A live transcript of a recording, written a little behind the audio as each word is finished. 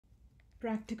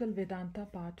Practical Vedanta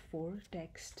Part 4,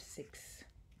 Text 6.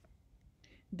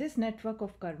 This network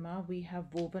of karma we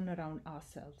have woven around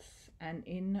ourselves, and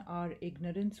in our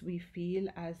ignorance we feel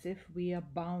as if we are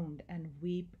bound and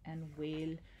weep and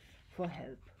wail for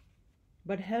help.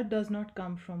 But help does not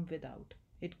come from without,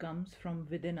 it comes from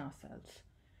within ourselves.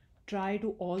 Try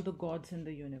to all the gods in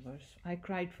the universe. I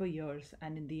cried for years,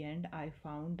 and in the end I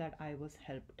found that I was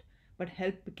helped, but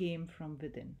help came from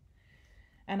within.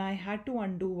 And I had to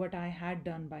undo what I had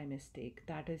done by mistake.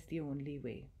 That is the only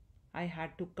way. I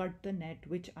had to cut the net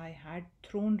which I had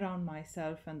thrown round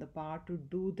myself, and the power to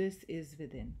do this is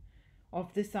within.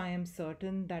 Of this I am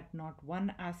certain that not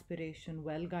one aspiration,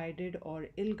 well guided or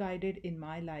ill guided in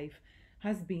my life,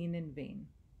 has been in vain,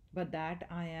 but that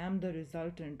I am the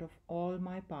resultant of all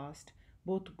my past,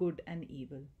 both good and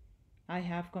evil. I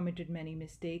have committed many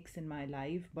mistakes in my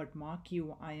life, but mark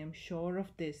you, I am sure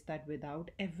of this that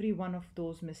without every one of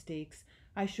those mistakes,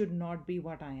 I should not be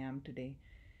what I am today,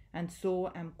 and so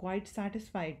am quite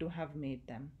satisfied to have made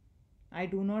them. I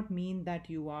do not mean that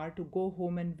you are to go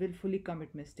home and willfully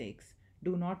commit mistakes.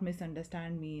 Do not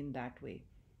misunderstand me in that way.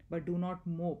 But do not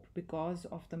mope because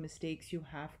of the mistakes you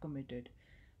have committed.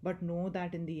 But know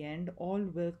that in the end, all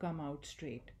will come out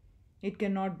straight. It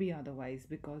cannot be otherwise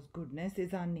because goodness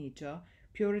is our nature,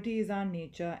 purity is our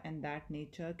nature, and that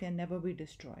nature can never be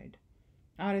destroyed.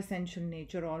 Our essential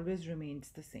nature always remains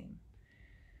the same.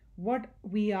 What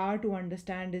we are to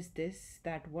understand is this,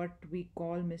 that what we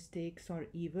call mistakes or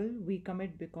evil, we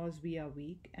commit because we are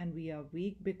weak, and we are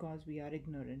weak because we are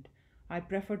ignorant. I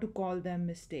prefer to call them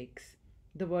mistakes.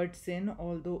 The word sin,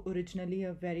 although originally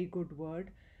a very good word,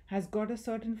 has got a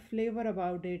certain flavor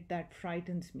about it that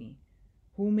frightens me.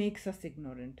 Who makes us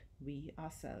ignorant? We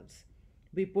ourselves.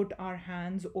 We put our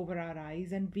hands over our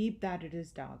eyes and weep that it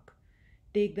is dark.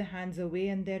 Take the hands away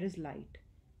and there is light.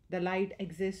 The light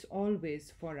exists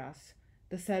always for us,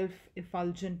 the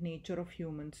self-effulgent nature of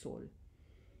human soul.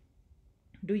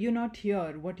 Do you not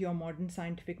hear what your modern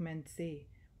scientific men say?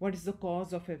 What is the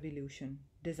cause of evolution?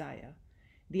 Desire.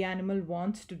 The animal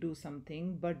wants to do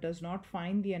something but does not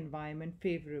find the environment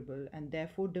favorable and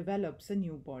therefore develops a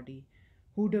new body.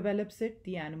 Who develops it?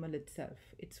 The animal itself,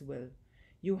 its will.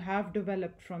 You have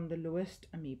developed from the lowest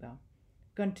amoeba.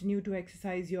 Continue to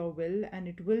exercise your will and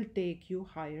it will take you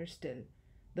higher still.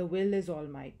 The will is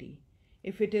almighty.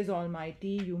 If it is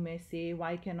almighty, you may say,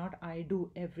 why cannot I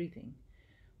do everything?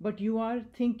 But you are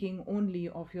thinking only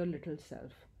of your little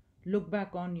self. Look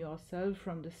back on yourself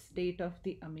from the state of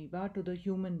the amoeba to the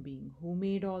human being who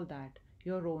made all that,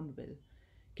 your own will.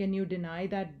 Can you deny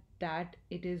that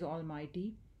it is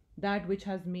almighty? That which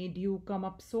has made you come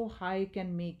up so high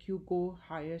can make you go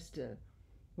higher still.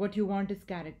 What you want is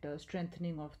character,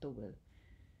 strengthening of the will.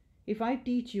 If I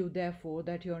teach you, therefore,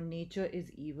 that your nature is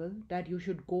evil, that you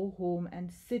should go home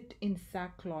and sit in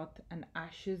sackcloth and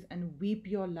ashes and weep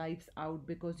your lives out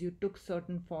because you took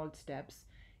certain false steps,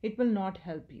 it will not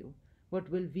help you, but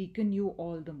will weaken you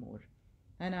all the more.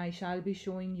 And I shall be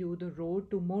showing you the road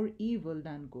to more evil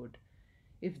than good.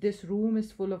 If this room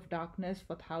is full of darkness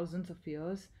for thousands of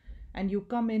years, and you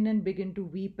come in and begin to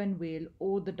weep and wail,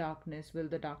 oh, the darkness, will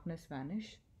the darkness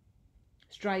vanish?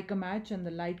 Strike a match and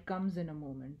the light comes in a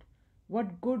moment.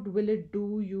 What good will it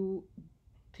do you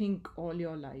think all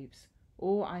your lives?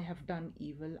 Oh, I have done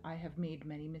evil, I have made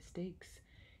many mistakes.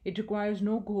 It requires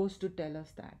no ghost to tell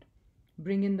us that.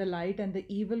 Bring in the light and the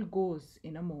evil goes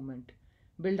in a moment.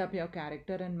 Build up your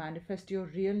character and manifest your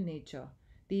real nature,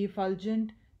 the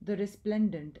effulgent, the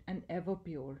resplendent, and ever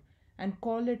pure, and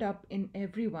call it up in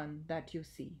everyone that you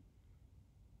see.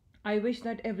 I wish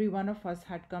that every one of us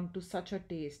had come to such a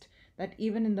taste that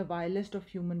even in the vilest of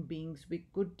human beings we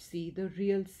could see the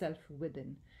real self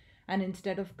within, and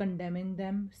instead of condemning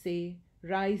them, say,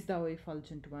 rise thou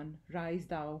effulgent one, rise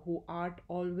thou who art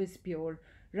always pure,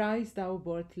 rise thou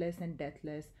birthless and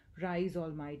deathless, rise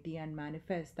almighty and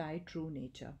manifest thy true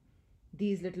nature.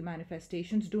 These little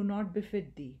manifestations do not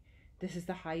befit thee. This is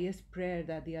the highest prayer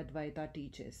that the Advaita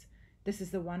teaches. This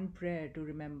is the one prayer to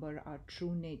remember our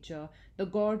true nature, the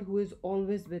God who is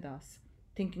always with us,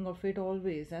 thinking of it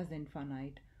always as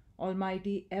infinite,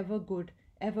 almighty, ever good,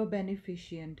 ever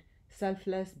beneficent,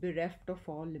 selfless, bereft of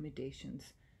all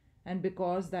limitations. And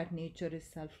because that nature is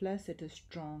selfless, it is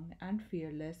strong and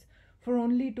fearless, for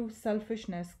only to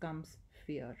selfishness comes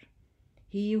fear.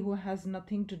 He who has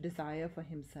nothing to desire for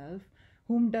himself,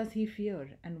 whom does he fear,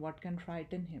 and what can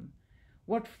frighten him?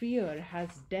 What fear has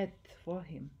death for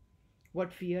him?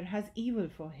 What fear has evil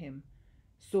for him?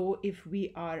 So if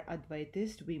we are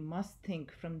Advaitist, we must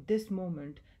think from this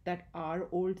moment that our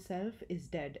old self is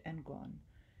dead and gone.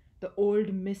 The old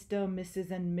Mr.,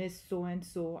 Mrs., and Miss so and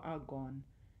so are gone.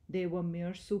 They were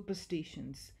mere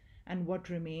superstitions, and what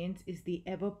remains is the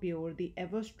ever pure, the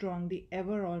ever strong, the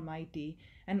ever almighty,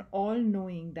 and all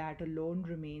knowing that alone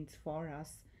remains for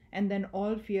us, and then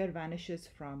all fear vanishes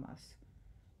from us.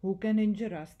 Who can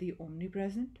injure us? The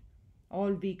omnipresent?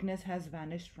 All weakness has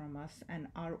vanished from us, and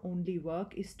our only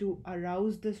work is to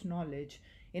arouse this knowledge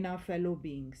in our fellow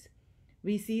beings.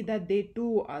 We see that they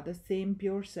too are the same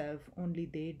pure self, only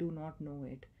they do not know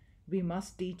it. We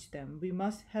must teach them, we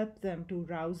must help them to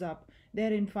rouse up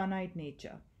their infinite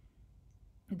nature.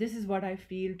 This is what I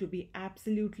feel to be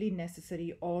absolutely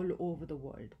necessary all over the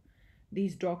world.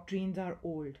 These doctrines are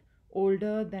old,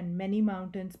 older than many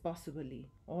mountains possibly.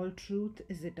 All truth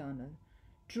is eternal.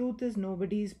 Truth is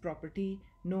nobody's property.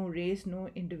 No race, no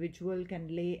individual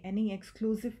can lay any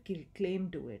exclusive claim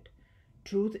to it.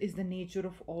 Truth is the nature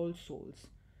of all souls.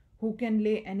 Who can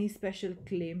lay any special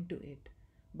claim to it?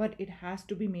 But it has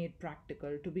to be made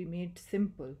practical, to be made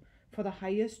simple, for the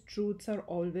highest truths are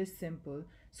always simple,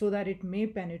 so that it may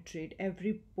penetrate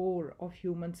every pore of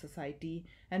human society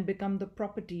and become the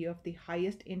property of the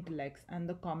highest intellects and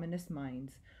the commonest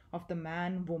minds, of the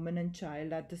man, woman, and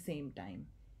child at the same time.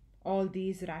 All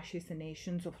these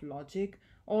ratiocinations of logic,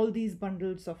 all these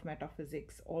bundles of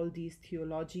metaphysics, all these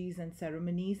theologies and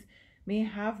ceremonies may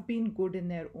have been good in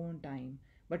their own time,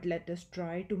 but let us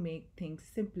try to make things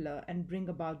simpler and bring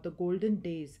about the golden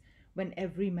days when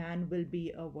every man will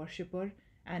be a worshipper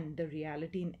and the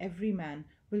reality in every man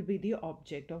will be the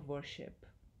object of worship.